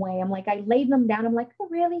same way. I'm like, I laid them down. I'm like, oh,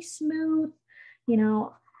 really smooth, you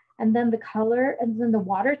know, and then the color and then the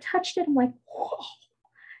water touched it. I'm like, whoa.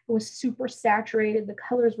 It was super saturated. The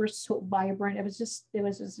colors were so vibrant. It was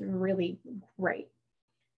just really great.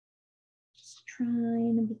 Just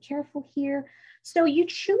trying to be careful here. So you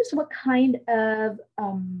choose what kind of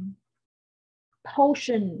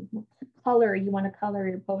potion color you want to color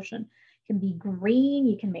your potion. It can be green,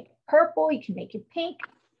 you can make it purple, you can make it pink.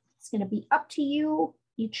 It's going to be up to you.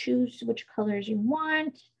 You choose which colors you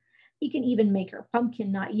want. You can even make your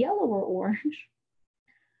pumpkin not yellow or orange.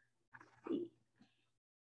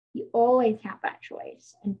 You always have that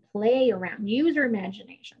choice and play around, use your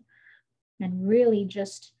imagination and really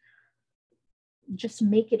just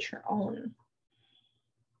make it your own.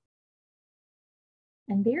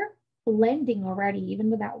 And they're blending already, even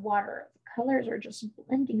without water. The colors are just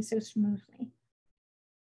blending so smoothly.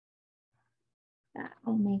 That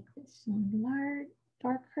I'll make this one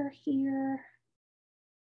darker here.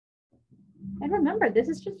 And remember, this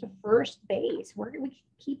is just a first base. We can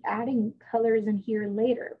keep adding colors in here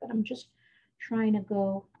later, but I'm just trying to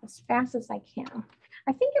go as fast as I can.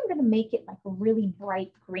 I think I'm going to make it like a really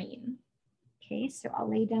bright green. Okay, so I'll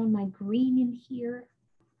lay down my green in here.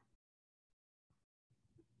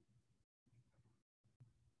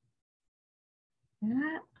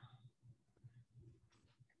 That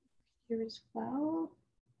here as well.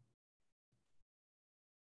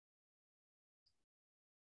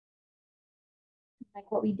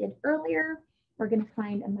 Like what we did earlier, we're going to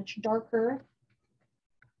find a much darker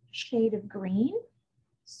shade of green.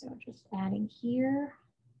 So just adding here.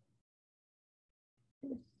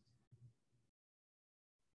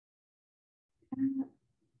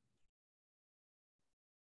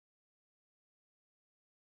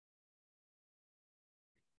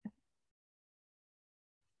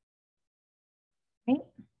 Right.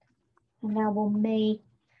 And now we'll make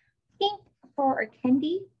pink for our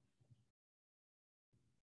candy.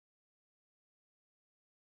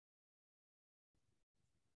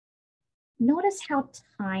 Notice how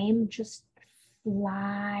time just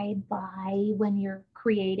fly by when you're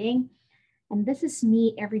creating. And this is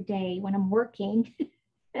me every day when I'm working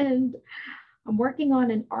and I'm working on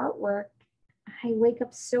an artwork. I wake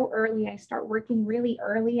up so early, I start working really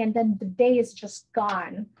early, and then the day is just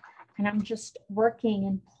gone. And I'm just working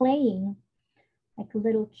and playing like a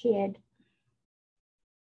little kid.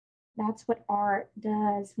 That's what art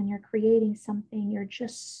does when you're creating something. You're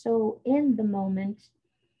just so in the moment,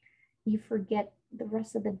 you forget the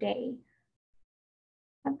rest of the day.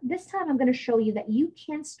 This time I'm going to show you that you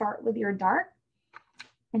can start with your dark.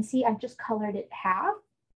 And see, I've just colored it half.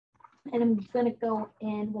 And I'm going to go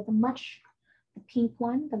in with the pink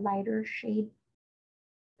one, the lighter shade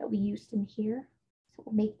that we used in here. So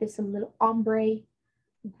we'll make this a little ombre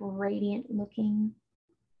gradient looking.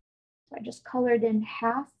 So I just colored in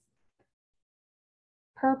half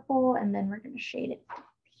purple, and then we're going to shade it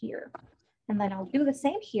here. And then I'll do the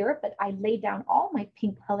same here, but I laid down all my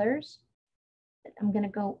pink colors that I'm going to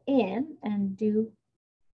go in and do.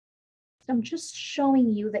 So I'm just showing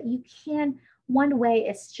you that you can, one way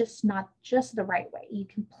is just not just the right way. You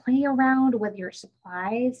can play around with your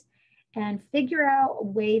supplies and figure out a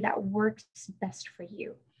way that works best for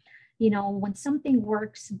you. You know, when something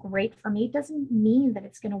works great for me, it doesn't mean that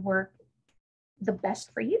it's going to work the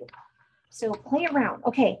best for you. So play around.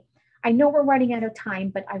 Okay, I know we're running out of time,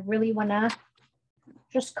 but I really want to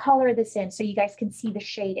just color this in so you guys can see the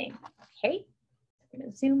shading. Okay, I'm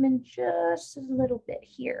going to zoom in just a little bit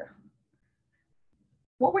here.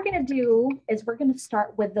 what we're gonna do is we're gonna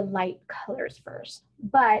start with the light colors first,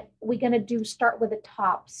 but we're gonna start with the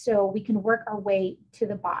top so we can work our way to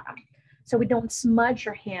the bottom. So we don't smudge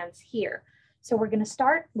your hands here. So we're gonna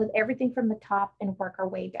start with everything from the top and work our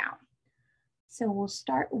way down. So we'll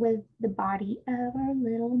start with the body of our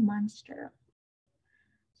little monster.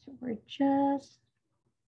 So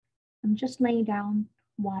I'm just laying down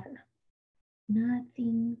water,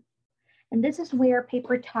 nothing. And this is where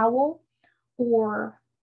paper towel or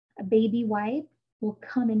a baby wipe will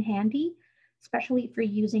come in handy, especially if you're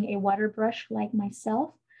using a water brush like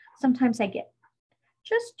myself. Sometimes I get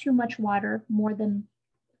just too much water, more than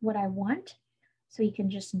what I want. So you can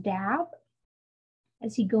just dab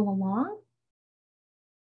as you go along.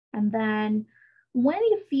 And then when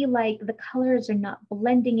you feel like the colors are not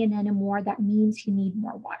blending in anymore, that means you need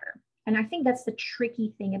more water. And I think that's the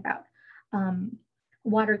tricky thing about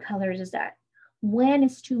watercolors, is that when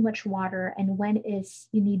is too much water and when is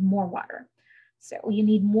you need more water. So you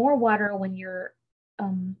need more water when your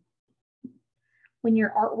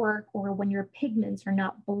artwork or when your pigments are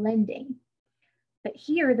not blending. But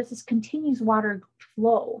here, this is continuous water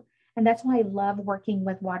flow. And that's why I love working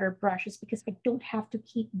with water brushes, because I don't have to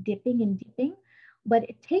keep dipping and dipping, but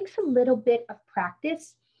it takes a little bit of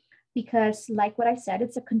practice because, like what I said,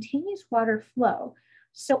 it's a continuous water flow.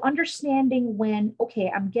 So understanding when,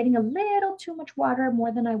 okay, I'm getting a little too much water,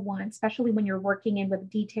 more than I want, especially when you're working in with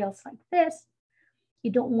details like this,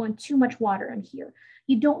 you don't want too much water in here.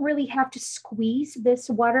 You don't really have to squeeze this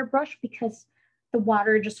water brush because the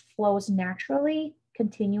water just flows naturally,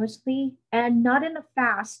 continuously, and not in a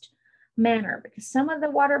fast manner, because some of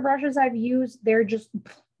the water brushes I've used, they're just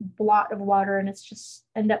blot of water and it's just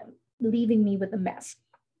end up leaving me with a mess.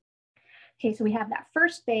 Okay, so we have that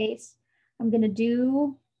first base. I'm gonna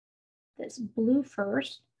do this blue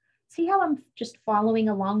first. See how I'm just following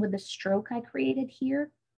along with the stroke I created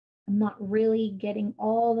here? I'm not really getting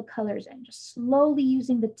all the colors in, just slowly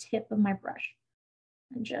using the tip of my brush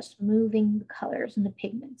and just moving the colors and the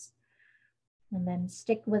pigments. And then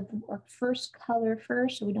stick with our first color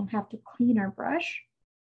first so we don't have to clean our brush.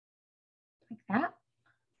 Like that.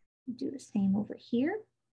 Do the same over here.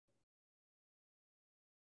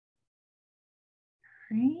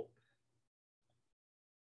 All right.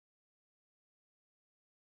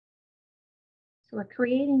 So we're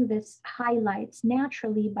creating this highlights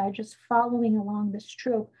naturally by just following along the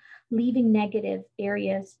stroke, leaving negative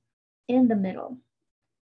areas in the middle,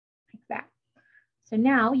 like that. So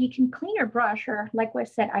now you can clean your brush, or like what I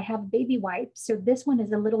said, I have baby wipes. So this one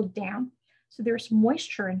is a little damp. So there's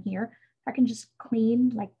moisture in here. I can just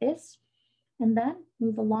clean like this and then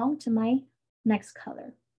move along to my next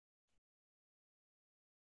color.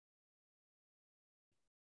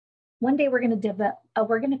 One day we're gonna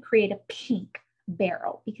create a pink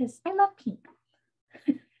barrel because I love pink.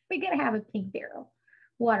 We're gonna have a pink barrel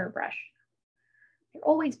water brush. They're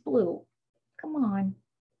always blue. Come on.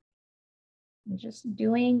 I'm just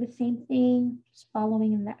doing the same thing, just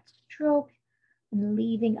following in that stroke and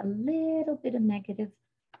leaving a little bit of negative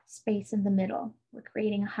space in the middle. We're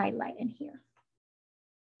creating a highlight in here.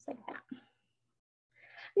 Just like that.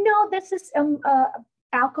 No, this is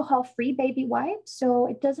alcohol-free baby wipe, so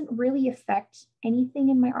it doesn't really affect anything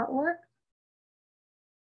in my artwork.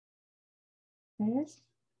 This.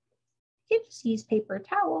 You can just use paper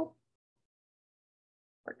towel.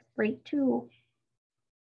 Works great too.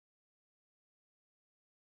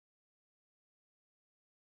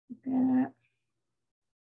 That.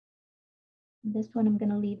 This one, I'm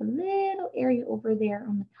going to leave a little area over there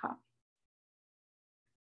on the top.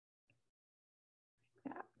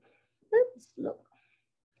 Oops, look.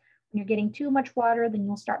 When you're getting too much water, then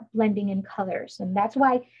you'll start blending in colors. And that's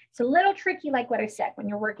why it's a little tricky, like what I said, when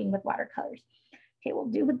you're working with watercolors. Okay, we'll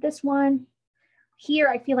do with this one. Here,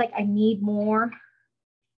 I feel like I need more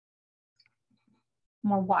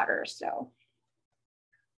water, so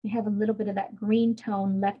I have a little bit of that green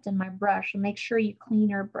tone left in my brush, and make sure you clean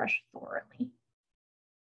your brush thoroughly.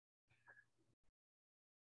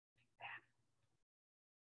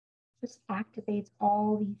 This activates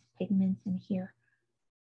all these pigments in here.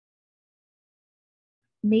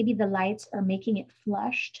 Maybe the lights are making it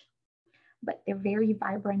flushed, but they're very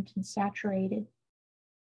vibrant and saturated.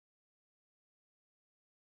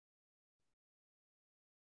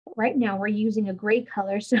 Right now we're using a gray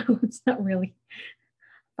color, so it's not really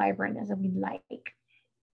vibrant as we'd like.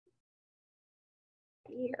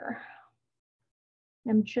 Here.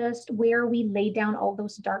 I'm just where we lay down all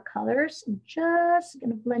those dark colors. I'm just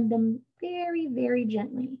gonna blend them very, very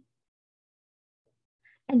gently.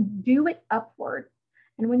 And do it upward.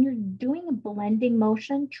 And when you're doing a blending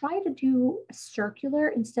motion, try to do a circular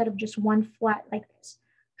instead of just one flat like this.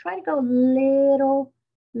 try to go little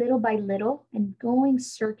by little and going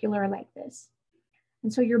circular like this.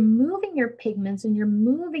 And so you're moving your pigments and you're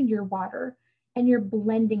moving your water and you're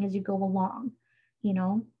blending as you go along, you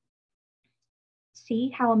know. See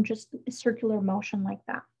how I'm just a circular motion like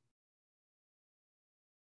that.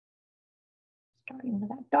 Starting with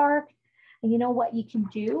that dark. And you know what you can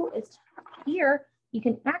do is here, you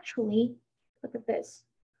can actually, look at this,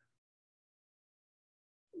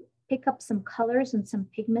 pick up some colors and some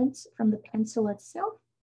pigments from the pencil itself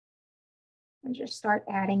and just start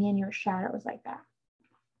adding in your shadows like that,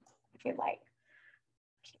 if you like.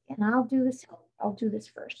 And I'll do this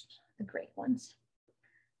first, the gray ones.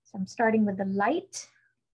 So I'm starting with the light,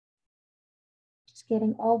 just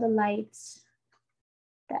getting all the lights,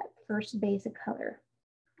 that first basic color.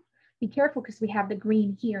 Be careful because we have the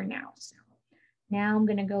green here now. So now I'm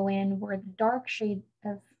gonna go in where the dark shade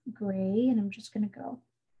of gray, and I'm just gonna go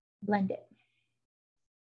blend it.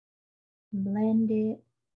 Blend it.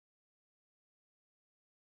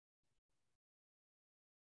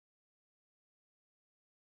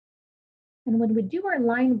 And when we do our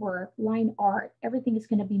line work, line art, everything is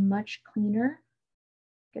gonna be much cleaner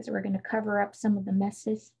because we're gonna cover up some of the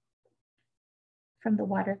messes from the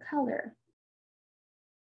watercolor.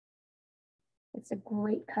 It's a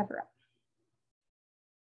great cover up.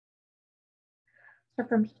 So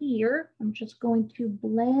from here, I'm just going to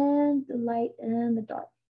blend the light and the dark.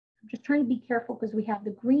 I'm just trying to be careful because we have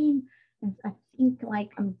the green, and I think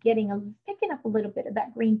like I'm picking up a little bit of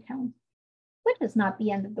that green tone, which is not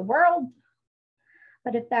the end of the world.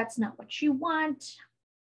 But if that's not what you want,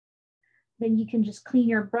 then you can just clean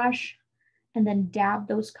your brush and then dab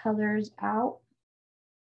those colors out.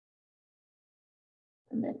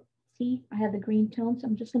 And then see, I have the green tone, so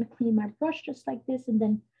I'm just gonna clean my brush just like this and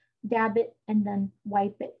then dab it and then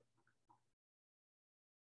wipe it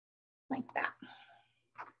like that.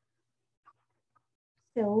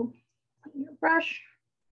 So clean your brush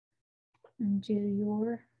and do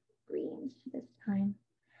your greens this time.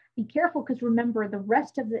 Be careful because remember the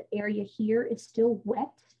rest of the area here is still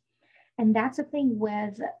wet. And that's the thing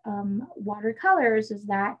with watercolors is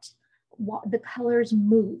that the colors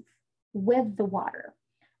move with the water.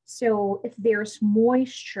 So if there's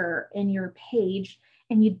moisture in your page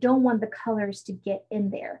and you don't want the colors to get in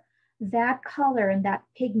there, that color and that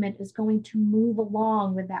pigment is going to move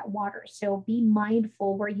along with that water. So be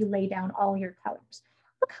mindful where you lay down all your colors.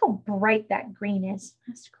 Look how bright that green is.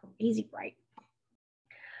 That's crazy bright.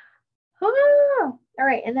 Oh, all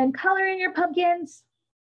right, and then color in your pumpkins.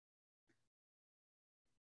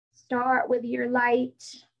 Start with your light.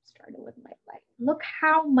 Started with my light. Look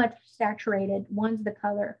how much saturated once the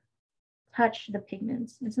color touched the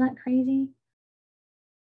pigments. Isn't that crazy?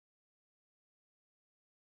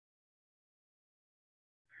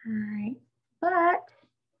 All right,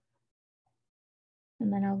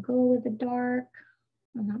 and then I'll go with the dark.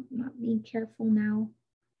 I'm not being careful now.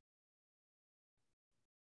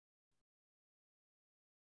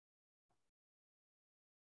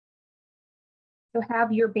 So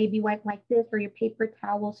have your baby wipe like this or your paper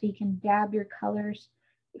towel so you can dab your colors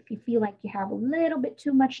if you feel like you have a little bit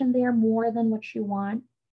too much in there, more than what you want,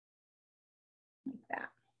 like that.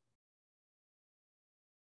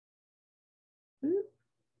 If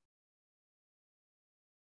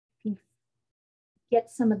you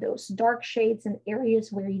get some of those dark shades in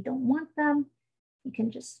areas where you don't want them, you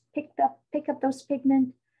can just pick up those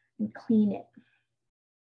pigment and clean it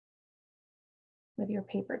with your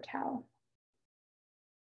paper towel.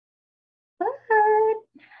 But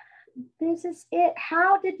this is it.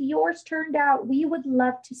 How did yours turn out? We would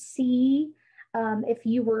love to see if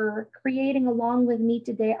you were creating along with me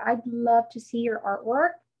today. I'd love to see your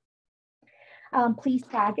artwork. Please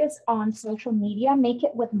tag us on social media. Make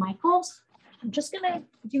it with Michael's. I'm just gonna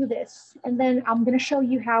do this and then I'm gonna show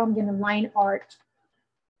you how I'm gonna line art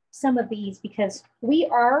some of these because we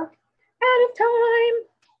are out of time.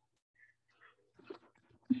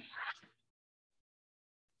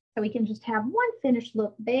 So we can just have one finished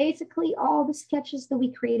look. Basically all the sketches that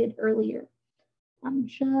we created earlier. I'm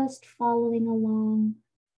just following along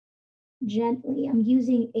gently. I'm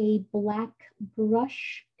using a black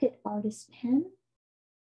brush Pit Artist pen.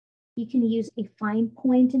 You can use a fine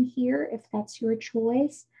point in here if that's your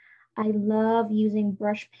choice. I love using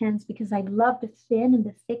brush pens because I love the thin and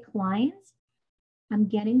the thick lines I'm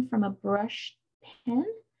getting from a brush pen.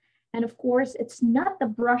 And of course, it's not the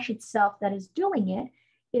brush itself that is doing it.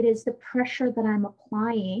 It is the pressure that I'm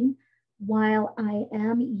applying while I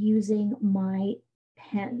am using my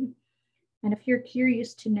pen. And if you're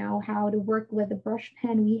curious to know how to work with a brush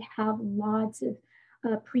pen, we have lots of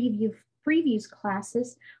previous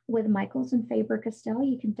classes with Michaels and Faber-Castell.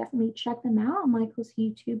 You can definitely check them out on Michael's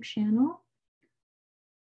YouTube channel.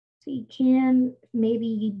 So you can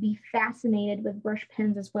maybe be fascinated with brush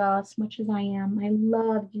pens as well, as much as I am. I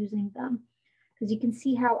love using them because you can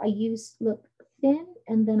see how I look thin,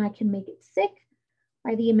 and then I can make it thick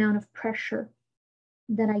by the amount of pressure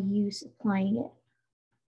that I use applying it.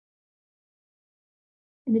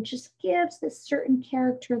 And it just gives this certain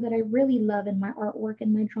character that I really love in my artwork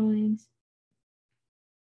and my drawings.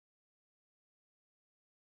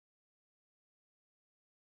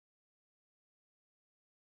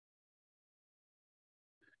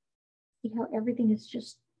 See how everything is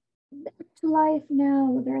just back to life now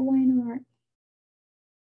with our line art.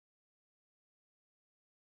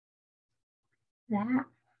 That.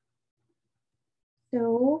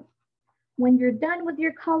 So when you're done with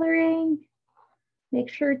your coloring, make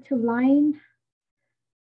sure to line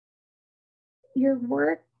your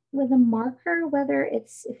work with a marker, whether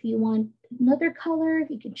it's, if you want another color, if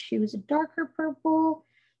you can choose a darker purple.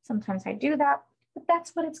 Sometimes I do that, but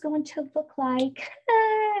that's what it's going to look like.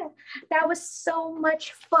 That was so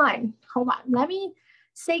much fun. Hold on, let me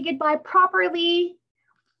say goodbye properly.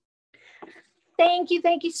 Thank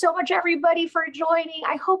you so much, everybody, for joining.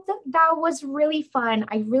 I hope that was really fun.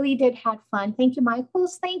 I really did have fun. Thank you,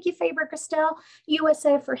 Michaels. Thank you, Faber-Castell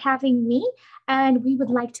USA, for having me. And we would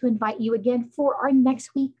like to invite you again for our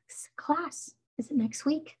next week's class. Is it next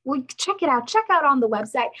week? Well, check it out. Check out on the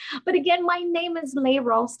website. But again, my name is Leigh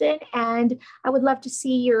Ralston, and I would love to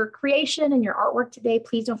see your creation and your artwork today.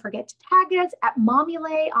 Please don't forget to tag us at Mommy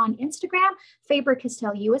Leigh on Instagram,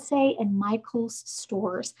 Faber-Castell USA, and Michael's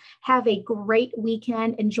Stores. Have a great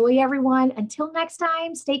weekend. Enjoy, everyone. Until next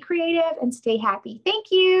time, stay creative and stay happy. Thank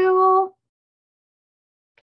you.